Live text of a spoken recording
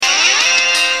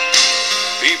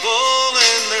People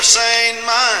in their sane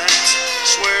minds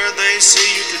swear they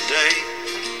see you today.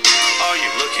 Are you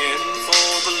looking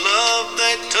for the love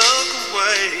they took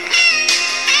away?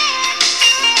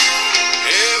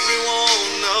 Everyone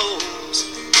knows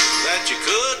that you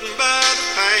couldn't bear the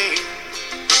pain,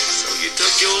 so you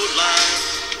took your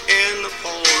life in the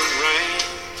pouring rain.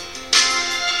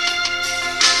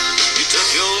 You took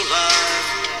your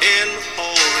life in the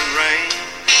pouring rain.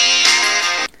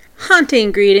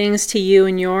 Haunting greetings to you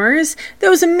and yours.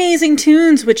 Those amazing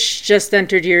tunes which just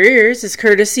entered your ears is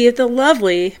courtesy of the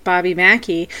lovely Bobby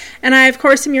Mackey. And I, of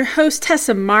course, am your host,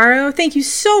 Tessa Morrow. Thank you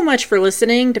so much for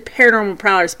listening to Paranormal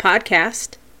Prowlers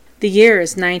Podcast. The year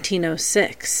is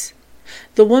 1906.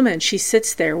 The woman, she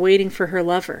sits there waiting for her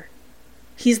lover.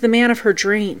 He's the man of her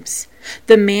dreams.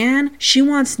 The man she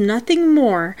wants nothing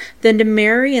more than to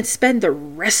marry and spend the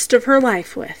rest of her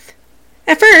life with.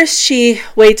 At first, she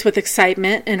waits with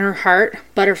excitement in her heart,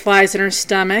 butterflies in her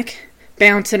stomach,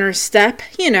 bounce in her step.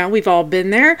 You know, we've all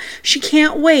been there. She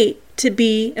can't wait to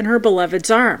be in her beloved's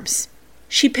arms.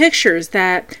 She pictures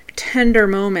that tender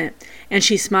moment, and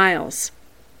she smiles.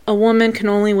 A woman can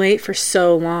only wait for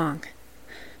so long.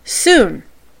 Soon,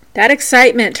 that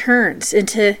excitement turns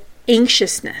into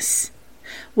anxiousness,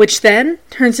 which then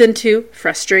turns into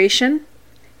frustration,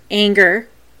 anger,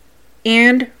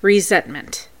 and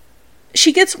resentment.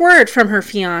 She gets word from her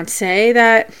fiancé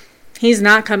that he's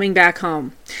not coming back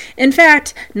home. In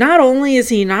fact, not only is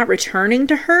he not returning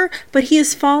to her, but he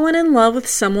has fallen in love with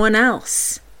someone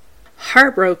else.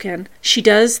 Heartbroken, she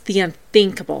does the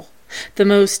unthinkable, the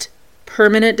most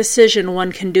permanent decision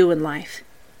one can do in life.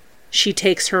 She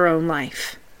takes her own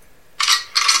life.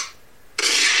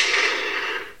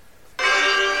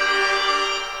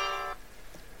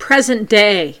 Present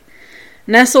day.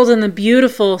 Nestled in the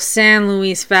beautiful San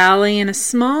Luis Valley in a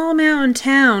small mountain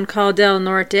town called Del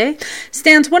Norte,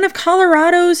 stands one of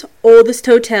Colorado's oldest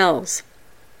hotels,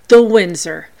 the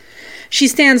Windsor. She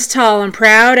stands tall and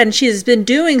proud, and she has been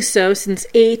doing so since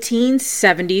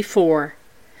 1874.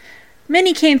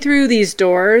 Many came through these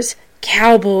doors,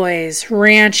 cowboys,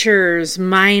 ranchers,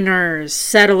 miners,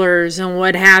 settlers, and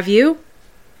what have you.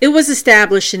 It was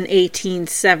established in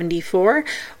 1874,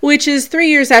 which is 3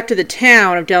 years after the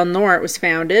town of Del Norte was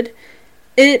founded.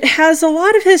 It has a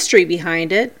lot of history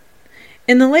behind it.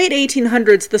 In the late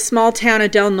 1800s, the small town of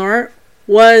Del Norte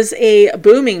was a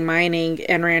booming mining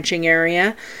and ranching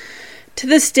area. To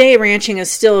this day, ranching is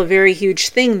still a very huge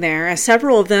thing there, as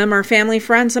several of them are family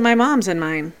friends of my mom's and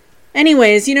mine.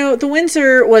 Anyways, the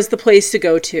Windsor was the place to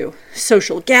go to.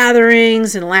 Social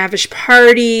gatherings and lavish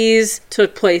parties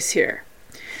took place here.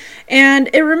 And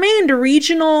it remained a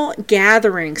regional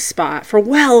gathering spot for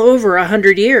well over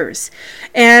 100 years.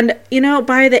 And,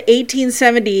 by the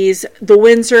 1870s, the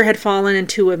Windsor had fallen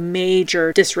into a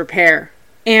major disrepair.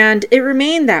 And it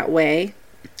remained that way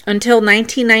until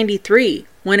 1993,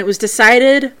 when it was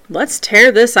decided, let's tear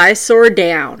this eyesore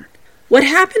down. What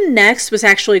happened next was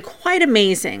actually quite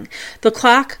amazing. The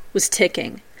clock was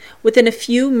ticking. Within a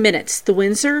few minutes, the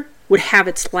Windsor would have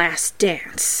its last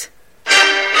dance.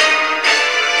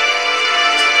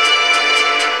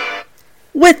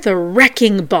 With the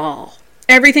wrecking ball.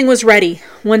 Everything was ready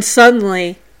when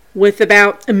suddenly, with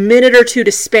about a minute or two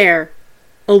to spare,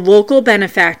 a local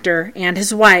benefactor and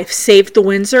his wife saved the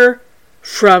Windsor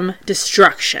from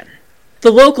destruction. The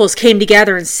locals came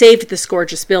together and saved this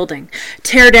gorgeous building.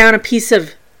 Tear down a piece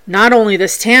of not only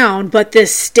this town, but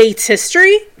this state's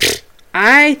history?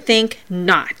 I think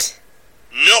not.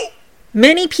 No.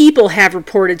 Many people have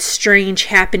reported strange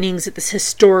happenings at this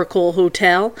historical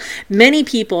hotel. Many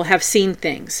people have seen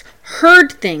things,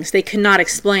 heard things they could not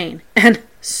explain, and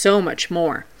so much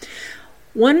more.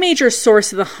 One major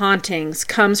source of the hauntings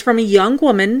comes from a young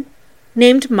woman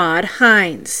named Maud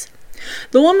Hines.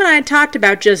 The woman I talked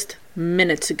about just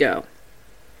minutes ago.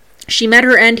 She met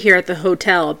her end here at the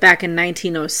hotel back in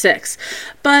 1906.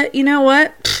 But you know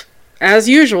what? As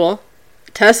usual,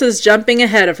 Tessa's jumping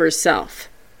ahead of herself.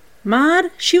 Maud,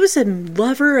 she was a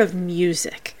lover of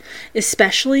music,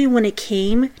 especially when it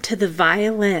came to the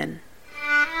violin.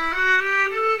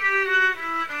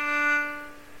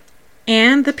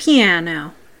 And the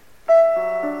piano.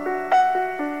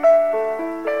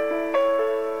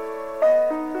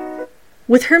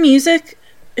 With her music,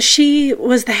 she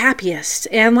was the happiest,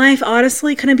 and life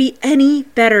honestly couldn't be any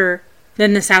better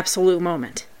than this absolute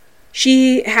moment.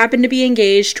 She happened to be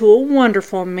engaged to a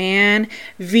wonderful man,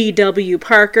 V.W.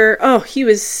 Parker. Oh, he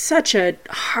was such a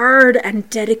hard and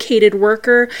dedicated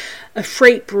worker, a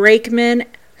freight brakeman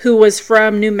who was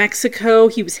from New Mexico.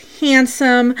 He was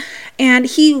handsome, and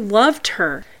he loved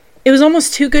her. It was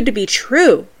almost too good to be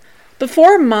true.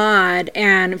 Before Maud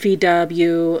and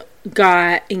V.W.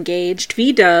 got engaged,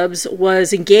 V-Dubs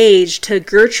was engaged to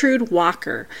Gertrude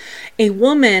Walker, a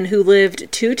woman who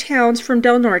lived 2 towns from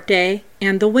Del Norte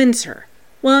and the Windsor.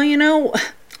 Well,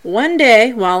 one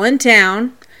day while in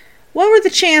town, what were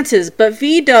the chances but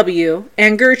VW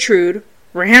and Gertrude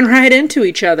ran right into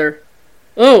each other?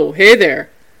 "Oh, hey there."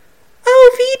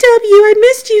 "Oh, VW, I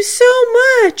missed you so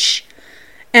much."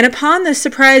 And upon this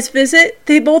surprise visit,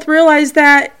 they both realized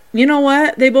that, you know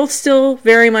what, they both still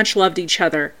very much loved each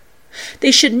other.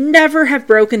 They should never have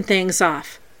broken things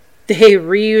off. They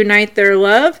reunite their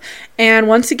love, and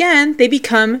once again, they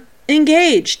become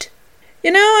engaged. I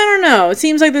don't know. It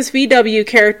seems like this VW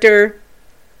character,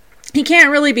 he can't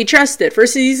really be trusted.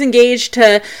 First he's engaged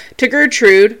to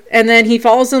Gertrude, and then he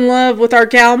falls in love with our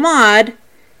gal Maud,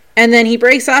 and then he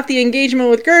breaks off the engagement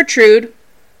with Gertrude,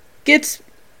 gets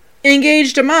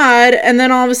engaged to Maud, and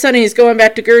then all of a sudden he's going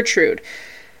back to Gertrude.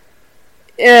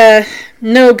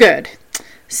 No good.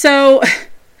 So,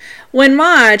 when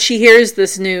Maud, she hears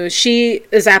this news, she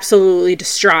is absolutely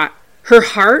distraught. Her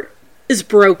heart is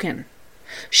broken.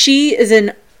 She is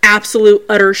in absolute,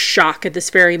 utter shock at this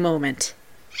very moment.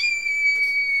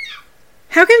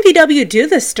 How can VW do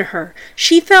this to her?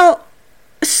 She felt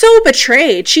so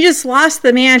betrayed. She just lost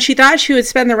the man she thought she would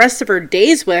spend the rest of her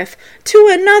days with to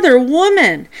another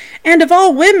woman. And of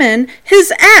all women,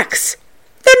 his ex.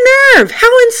 The nerve!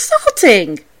 How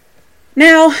insulting!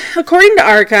 Now, according to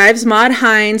archives, Maud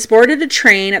Hines boarded a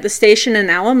train at the station in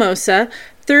Alamosa,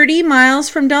 30 miles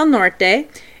from Del Norte,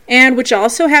 and which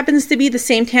also happens to be the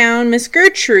same town Miss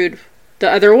Gertrude,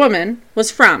 the other woman, was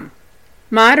from.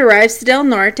 Maud arrives to Del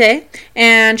Norte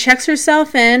and checks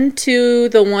herself in to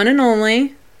the one and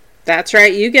only, that's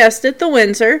right, you guessed it, the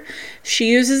Windsor.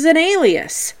 She uses an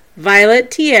alias,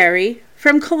 Violet Thierry,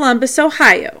 from Columbus,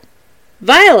 Ohio.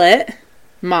 Violet,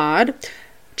 Maud,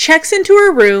 checks into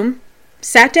her room,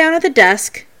 sat down at the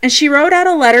desk, and she wrote out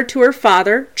a letter to her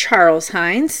father, Charles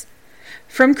Hines,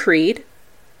 from Creede,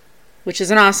 which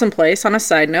is an awesome place on a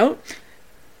side note.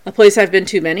 A place I've been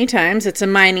to many times. It's a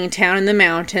mining town in the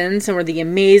mountains and where the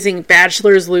amazing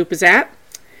Bachelor's Loop is at.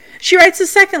 She writes a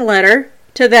second letter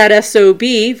to that SOB,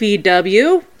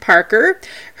 VW, Parker,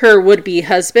 her would-be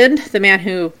husband, the man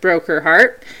who broke her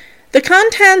heart. The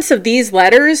contents of these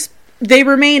letters, they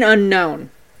remain unknown.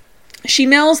 She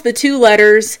mails the 2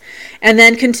 letters and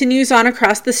then continues on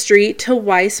across the street to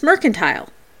Weiss Mercantile.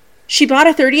 She bought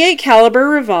a .38 caliber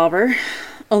revolver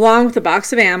along with a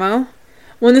box of ammo.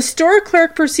 When the store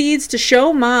clerk proceeds to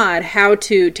show Maud how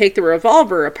to take the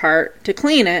revolver apart to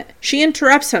clean it, she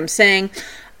interrupts him, saying,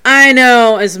 "I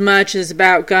know as much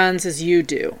about guns as you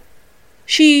do."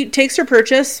 She takes her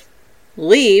purchase,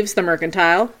 leaves the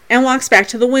Mercantile, and walks back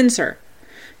to the Windsor.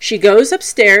 She goes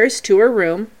upstairs to her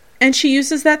room, and she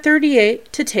uses that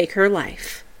 .38 to take her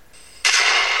life.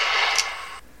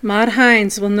 Maud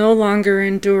Hines will no longer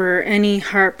endure any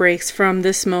heartbreaks from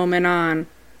this moment on,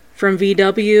 from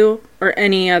VW or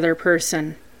any other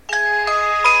person.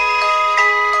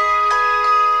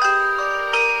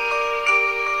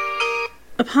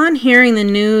 Upon hearing the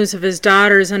news of his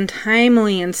daughter's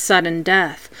untimely and sudden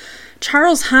death,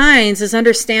 Charles Hines is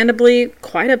understandably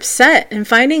quite upset and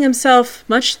finding himself,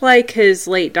 much like his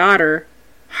late daughter,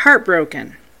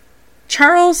 heartbroken.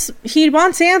 Charles, he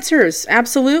wants answers,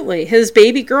 absolutely. His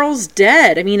baby girl's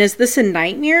dead. Is this a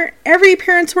nightmare? Every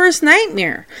parent's worst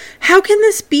nightmare. How can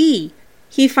this be?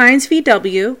 He finds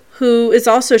VW, who is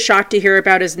also shocked to hear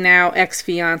about his now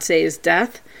ex-fiance's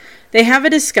death. They have a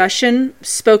discussion,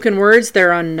 spoken words,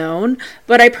 they're unknown,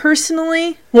 but I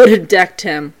personally would have decked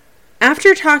him.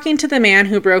 After talking to the man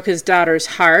who broke his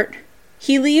daughter's heart,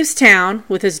 he leaves town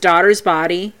with his daughter's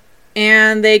body,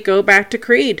 and they go back to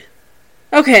Creede.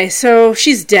 Okay, so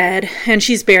she's dead, and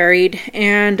she's buried,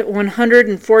 and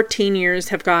 114 years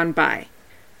have gone by.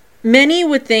 Many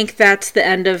would think that's the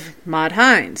end of Maud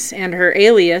Hines and her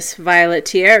alias, Violet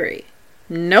Thierry.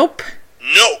 Nope.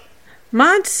 No.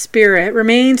 Maud's spirit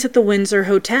remains at the Windsor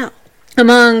Hotel,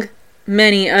 among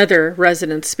many other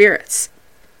resident spirits.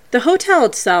 The hotel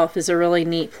itself is a really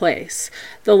neat place.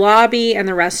 The lobby and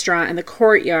the restaurant and the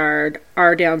courtyard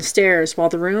are downstairs, while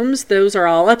the rooms, those are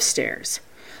all upstairs.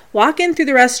 Walk in through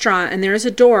the restaurant and there's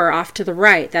a door off to the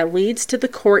right that leads to the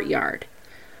courtyard.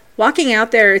 Walking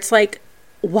out there, it's like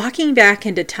walking back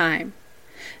into time.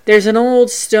 There's an old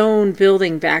stone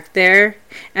building back there,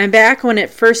 and back when it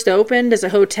first opened as a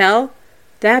hotel,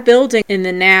 that building in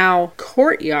the now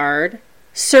courtyard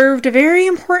served a very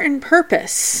important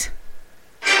purpose.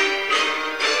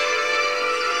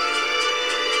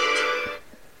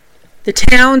 The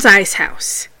town's ice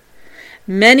house.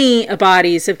 Many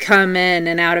bodies have come in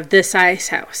and out of this ice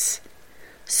house.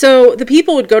 So the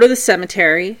people would go to the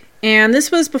cemetery And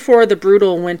this was before the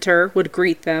brutal winter would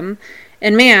greet them.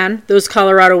 And man, those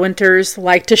Colorado winters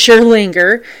like to sure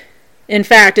linger. In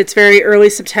fact, it's very early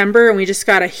September and we just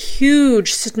got a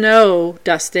huge snow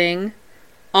dusting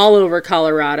all over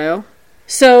Colorado.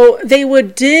 So they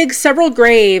would dig several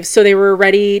graves so they were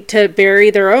ready to bury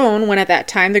their own when at that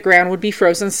time the ground would be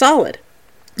frozen solid.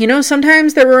 You know,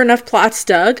 sometimes there were enough plots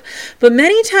dug, but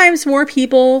many times more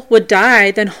people would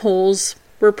die than holes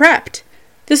were prepped.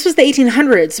 This was the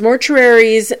 1800s.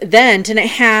 Mortuaries then didn't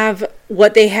have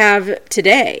what they have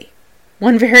today.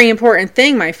 One very important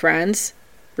thing, my friends,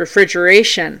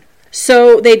 refrigeration.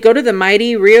 So they'd go to the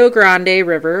mighty Rio Grande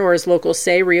River, or as locals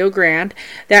say, Rio Grande,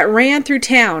 that ran through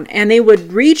town, and they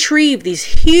would retrieve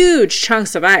these huge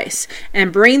chunks of ice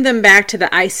and bring them back to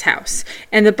the ice house.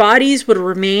 And the bodies would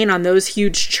remain on those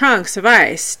huge chunks of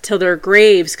ice till their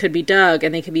graves could be dug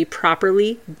and they could be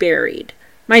properly buried.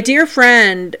 My dear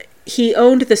friend, he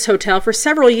owned this hotel for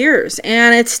several years,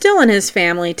 and it's still in his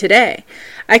family today.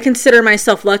 I consider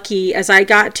myself lucky as I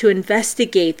got to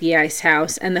investigate the ice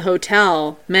house and the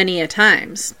hotel many a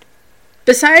times.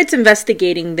 Besides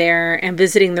investigating there and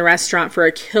visiting the restaurant for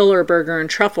a killer burger and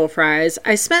truffle fries,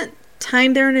 I spent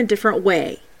time there in a different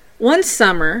way. One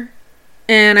summer,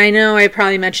 and I know I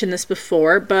probably mentioned this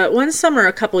before, but one summer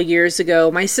a couple years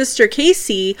ago, my sister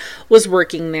Casey was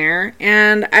working there,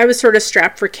 and I was sort of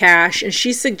strapped for cash, and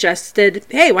she suggested,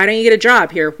 hey, why don't you get a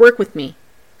job here? Work with me.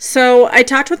 So I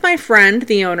talked with my friend,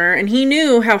 the owner, and he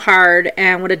knew how hard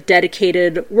and what a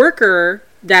dedicated worker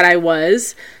that I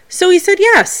was. So he said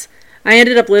yes. I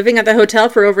ended up living at the hotel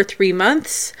for over 3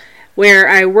 months, where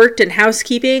I worked in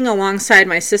housekeeping alongside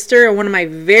my sister and one of my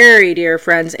very dear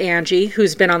friends, Angie,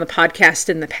 who's been on the podcast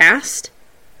in the past.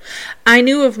 I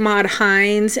knew of Maud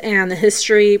Hines and the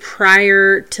history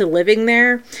prior to living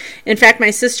there. In fact,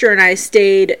 my sister and I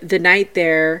stayed the night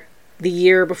there the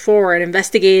year before and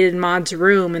investigated Maud's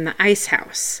room in the ice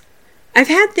house. I've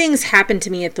had things happen to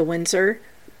me at the Windsor.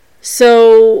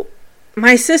 So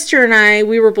my sister and I,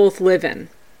 we were both living,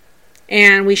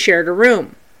 and we shared a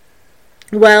room.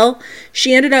 Well,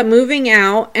 she ended up moving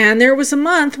out, and there was a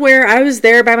month where I was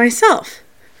there by myself.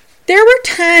 There were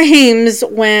times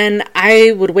when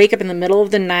I would wake up in the middle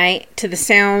of the night to the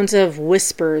sounds of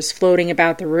whispers floating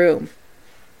about the room.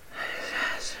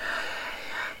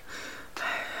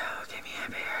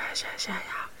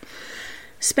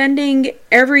 Spending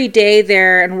every day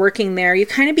there and working there, you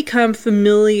kind of become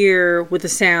familiar with the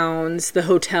sounds the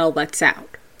hotel lets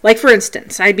out. Like, for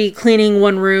instance, I'd be cleaning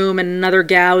one room and another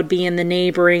gal would be in the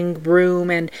neighboring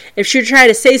room, and if she would try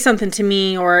to say something to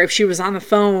me or if she was on the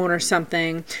phone or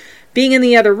something, being in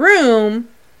the other room,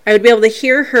 I would be able to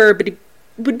hear her, but it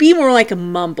would be more like a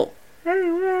mumble.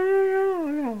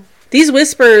 These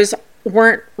whispers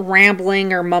weren't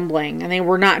rambling or mumbling, and they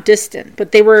were not distant,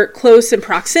 but they were close in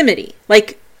proximity,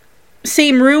 like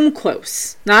same room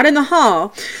close, not in the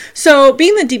hall. So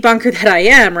being the debunker that I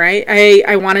am, right,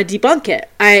 I want to debunk it.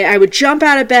 I would jump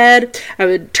out of bed, I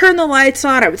would turn the lights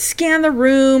on, I would scan the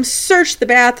room, search the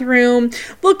bathroom,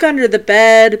 look under the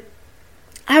bed,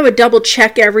 I would double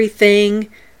check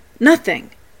everything. Nothing.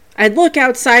 I'd look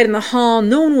outside in the hall,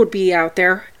 no one would be out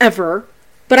there, ever.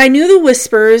 But I knew the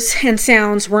whispers and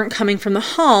sounds weren't coming from the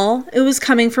hall, it was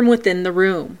coming from within the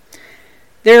room.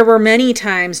 There were many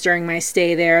times during my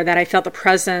stay there that I felt the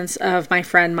presence of my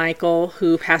friend Michael,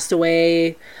 who passed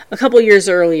away a couple years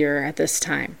earlier at this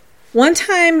time. One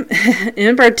time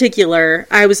in particular,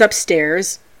 I was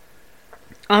upstairs,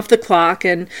 off the clock,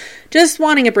 and just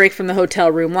wanting a break from the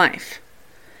hotel room life.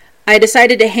 I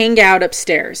decided to hang out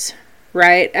upstairs.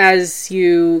 Right? As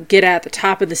you get at the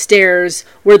top of the stairs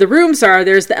where the rooms are,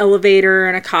 there's the elevator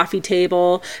and a coffee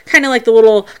table, kind of like the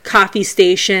little coffee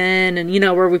station and,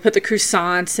 where we put the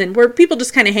croissants and where people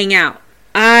just kind of hang out.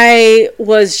 I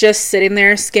was just sitting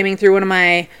there skimming through one of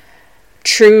my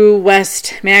True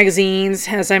West magazines,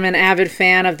 as I'm an avid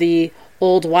fan of the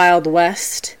old Wild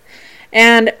West.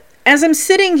 And as I'm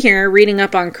sitting here reading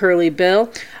up on Curly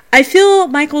Bill, I feel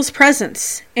Michael's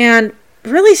presence, and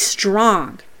really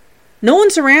strong. No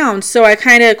one's around, so I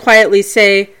kind of quietly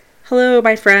say, "Hello,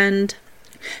 my friend."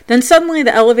 Then suddenly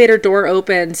the elevator door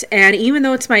opens, and even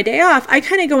though it's my day off, I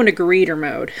kind of go into greeter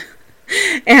mode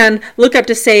and look up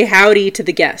to say howdy to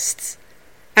the guests.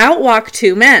 Out walk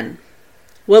 2 men,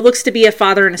 what looks to be a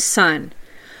father and a son.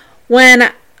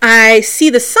 When I see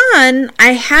the son,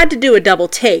 I had to do a double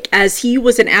take, as he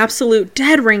was an absolute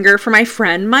dead ringer for my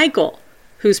friend Michael,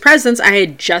 whose presence I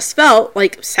had just felt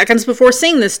like seconds before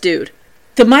seeing this dude.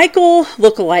 The Michael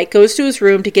lookalike goes to his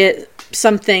room to get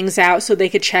some things out so they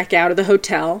could check out of the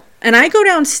hotel. And I go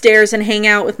downstairs and hang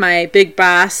out with my big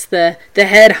boss, the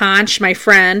head honch, my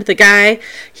friend, the guy.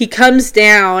 He comes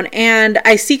down and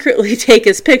I secretly take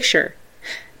his picture.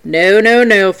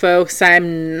 No, folks.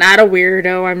 I'm not a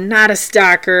weirdo. I'm not a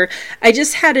stalker. I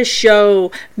just had to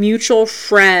show mutual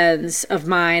friends of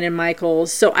mine and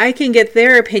Michael's so I can get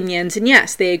their opinions. And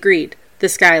yes, they agreed.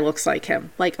 This guy looks like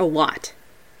him. Like a lot.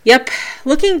 Yep.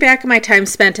 Looking back at my time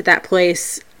spent at that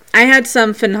place, I had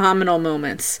some phenomenal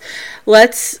moments.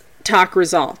 Let's talk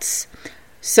results.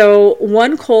 So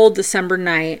one cold December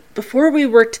night, before we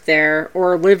worked there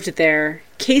or lived there,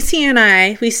 Casey and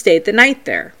I, we stayed the night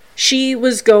there. She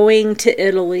was going to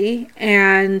Italy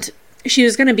and she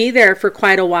was going to be there for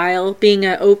quite a while, being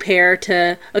an au pair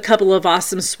to a couple of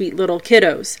awesome, sweet little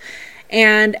kiddos.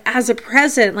 And as a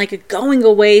present, like a going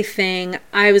away thing,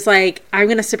 I was like, I'm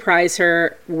going to surprise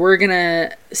her. We're going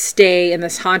to stay in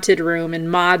this haunted room, in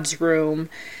Maud's room,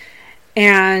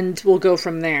 and we'll go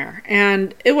from there.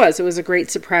 And it was a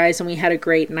great surprise, and we had a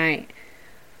great night.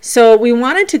 So we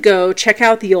wanted to go check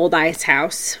out the old ice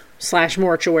house /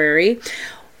 mortuary.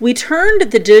 We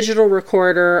turned the digital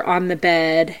recorder on the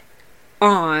bed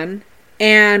on,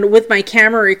 and with my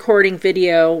camera recording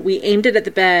video, we aimed it at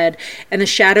the bed, and the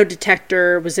shadow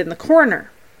detector was in the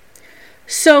corner.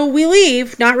 So we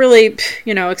leave, not really,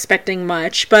 expecting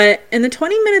much, but in the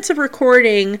 20 minutes of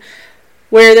recording,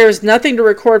 where there was nothing to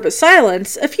record but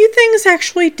silence, a few things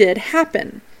actually did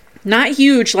happen. Not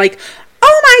huge, like,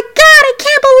 oh my God, I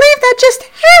can't believe that just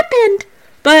happened!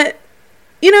 But,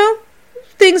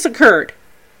 things occurred.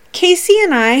 Casey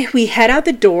and I, we head out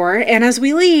the door, and as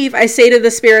we leave, I say to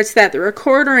the spirits that the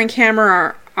recorder and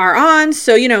camera are on,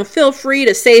 so, feel free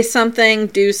to say something,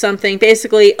 do something,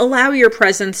 basically allow your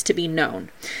presence to be known.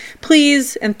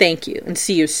 Please and thank you, and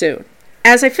see you soon.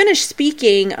 As I finish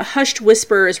speaking, a hushed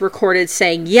whisper is recorded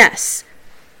saying, yes.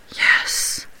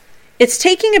 Yes. It's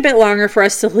taking a bit longer for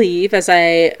us to leave as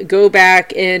I go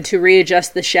back in to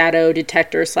readjust the shadow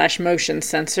detector / motion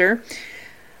sensor.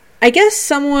 I guess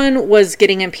someone was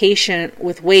getting impatient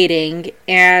with waiting,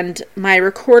 and my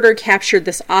recorder captured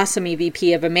this awesome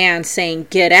EVP of a man saying,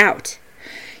 get out.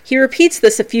 He repeats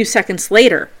this a few seconds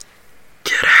later.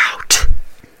 Get out.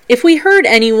 If we heard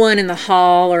anyone in the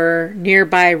hall or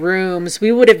nearby rooms,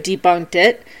 we would have debunked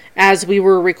it, as we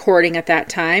were recording at that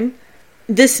time.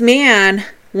 This man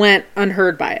went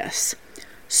unheard by us.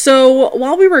 So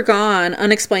while we were gone,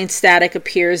 unexplained static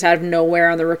appears out of nowhere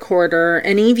on the recorder.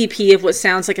 An EVP of what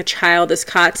sounds like a child is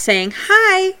caught saying,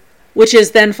 hi, which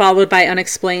is then followed by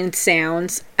unexplained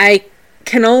sounds. I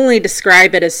can only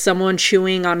describe it as someone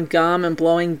chewing on gum and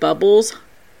blowing bubbles.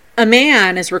 A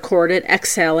man is recorded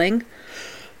exhaling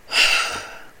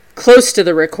close to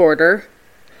the recorder.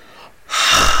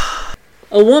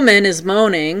 A woman is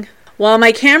moaning. While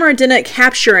my camera didn't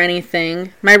capture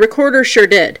anything, my recorder sure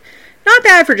did. Not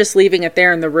bad for just leaving it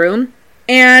there in the room.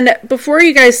 And before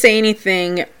you guys say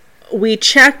anything, we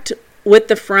checked with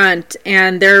the front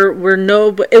and there were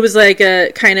it was like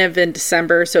a kind of in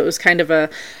December, so it was kind of a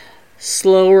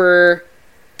slower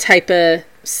type of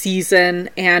season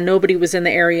and nobody was in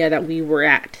the area that we were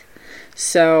at.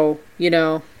 So,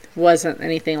 wasn't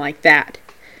anything like that.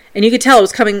 And you could tell it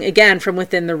was coming again from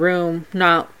within the room,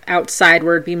 not outside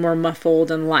where it'd be more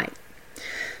muffled and light.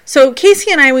 So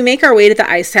Casey and I, we make our way to the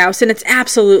ice house, and it's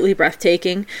absolutely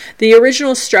breathtaking. The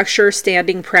original structure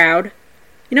standing proud.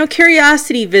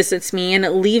 Curiosity visits me, and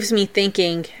it leaves me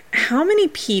thinking, how many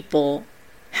people,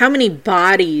 how many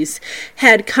bodies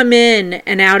had come in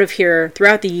and out of here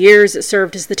throughout the years it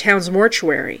served as the town's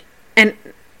mortuary? And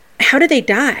how did they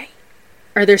die?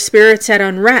 Are their spirits at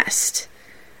unrest?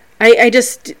 I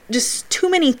just too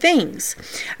many things.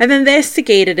 I've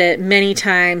investigated it many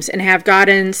times and have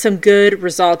gotten some good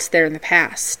results there in the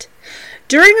past.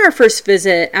 During our first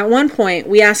visit, at one point,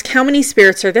 we ask how many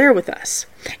spirits are there with us.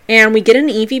 And we get an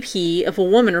EVP of a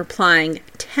woman replying,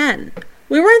 10.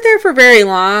 We weren't there for very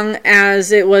long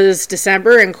as it was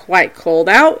December and quite cold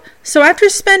out. So after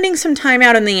spending some time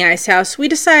out in the ice house, we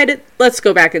decided, let's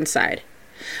go back inside.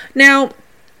 Now,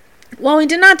 while we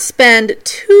did not spend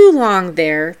too long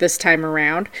there this time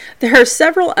around, there are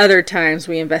several other times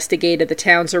we investigated the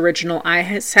town's original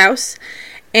ice house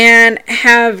and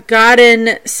have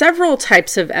gotten several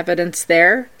types of evidence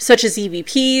there, such as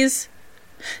EVPs,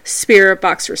 spirit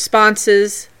box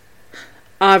responses,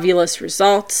 Ovilus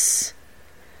results,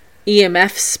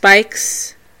 EMF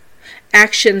spikes,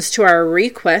 actions to our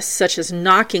requests such as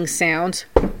knocking sounds,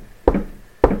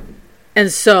 and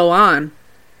so on.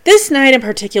 This night in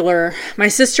particular, my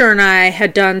sister and I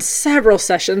had done several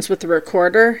sessions with the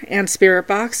recorder and spirit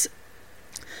box.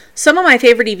 Some of my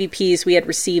favorite EVPs we had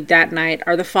received that night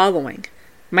are the following.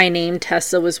 My name,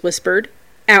 Tessa, was whispered.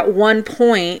 At one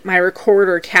point, my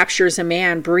recorder captures a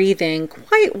man breathing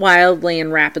quite wildly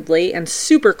and rapidly and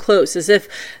super close, as if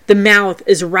the mouth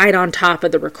is right on top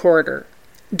of the recorder.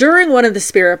 During one of the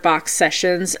spirit box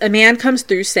sessions, a man comes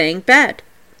through saying bed.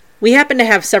 We happen to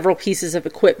have several pieces of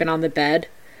equipment on the bed.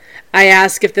 I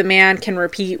ask if the man can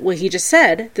repeat what he just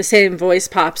said. The same voice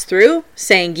pops through,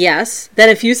 saying yes. Then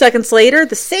a few seconds later,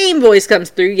 the same voice comes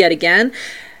through yet again,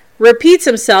 repeats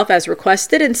himself as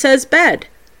requested, and says bed.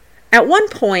 At one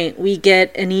point, we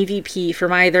get an EVP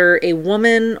from either a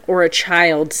woman or a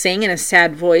child saying in a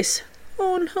sad voice,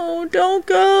 "Oh no, don't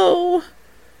go.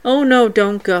 Oh no,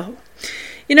 don't go."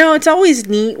 You know, it's always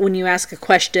neat when you ask a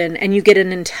question and you get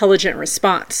an intelligent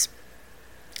response.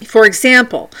 For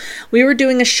example, we were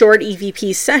doing a short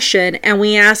EVP session and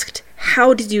we asked,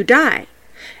 "How did you die?"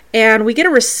 And we get a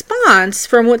response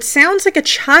from what sounds like a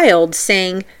child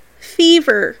saying,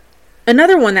 "Fever."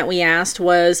 Another one that we asked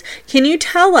was, "Can you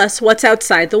tell us what's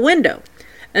outside the window?"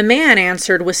 A man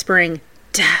answered whispering,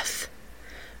 "Death."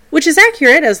 Which is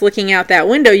accurate, as looking out that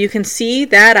window you can see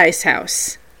that ice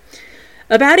house.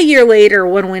 About a year later,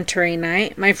 one wintry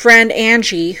night, my friend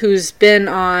Angie, who's been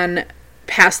on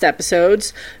past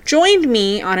episodes, joined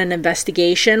me on an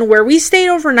investigation where we stayed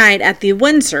overnight at the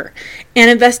Windsor and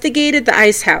investigated the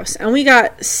ice house, and we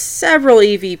got several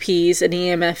EVPs and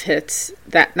EMF hits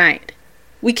that night.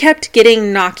 We kept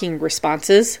getting knocking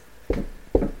responses,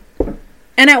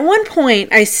 and at one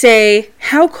point I say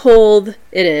how cold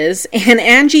it is, and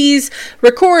Angie's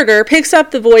recorder picks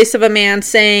up the voice of a man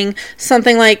saying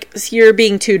something like, "You're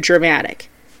being too dramatic."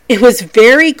 It was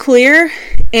very clear,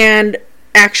 and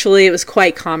actually it was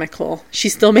quite comical. She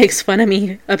still makes fun of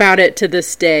me about it to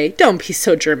this day. Don't be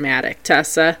so dramatic,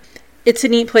 Tessa. It's a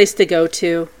neat place to go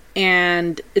to,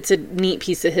 and it's a neat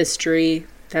piece of history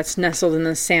that's nestled in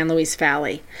the San Luis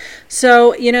Valley.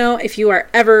 So, you know, if you are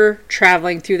ever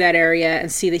traveling through that area and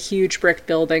see the huge brick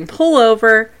building, pull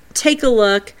over, take a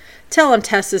look, tell them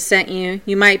Tessa sent you.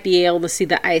 You might be able to see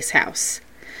the ice house.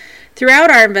 Throughout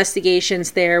our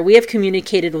investigations there, we have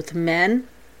communicated with men,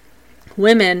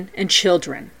 women, and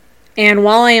children. And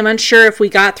while I am unsure if we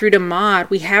got through to Maud,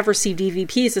 we have received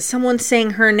EVPs of someone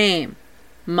saying her name,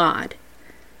 Maud.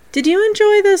 Did you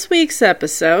enjoy this week's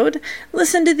episode?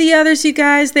 Listen to the others, you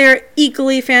guys. They are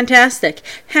equally fantastic.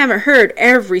 Haven't heard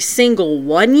every single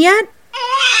one yet?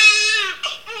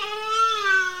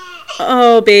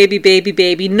 Oh, baby, baby,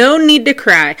 baby. No need to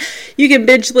cry. You can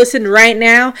binge listen right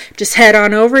now. Just head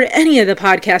on over to any of the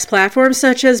podcast platforms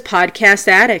such as Podcast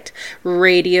Addict,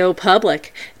 Radio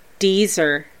Public,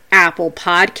 Deezer, Apple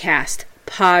Podcast,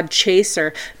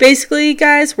 Podchaser. Basically,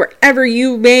 guys, wherever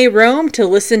you may roam to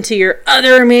listen to your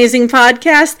other amazing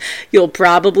podcast, you'll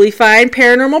probably find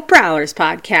Paranormal Prowlers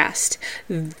podcast.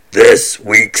 This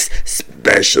week's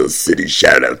special city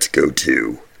shout-outs go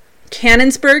to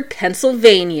Cannonsburg,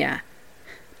 Pennsylvania,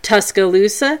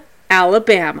 Tuscaloosa,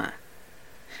 Alabama,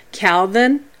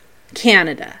 Calvin,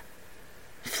 Canada,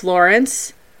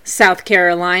 Florence, South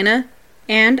Carolina,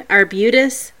 and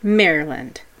Arbutus,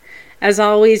 Maryland. As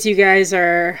always, you guys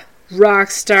are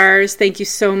rock stars. Thank you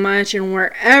so much. And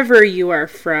wherever you are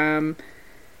from,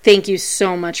 thank you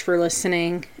so much for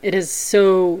listening. It is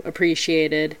so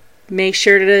appreciated. Make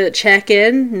sure to check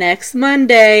in next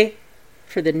Monday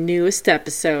for the newest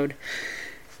episode.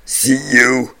 See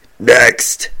you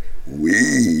next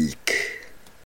week.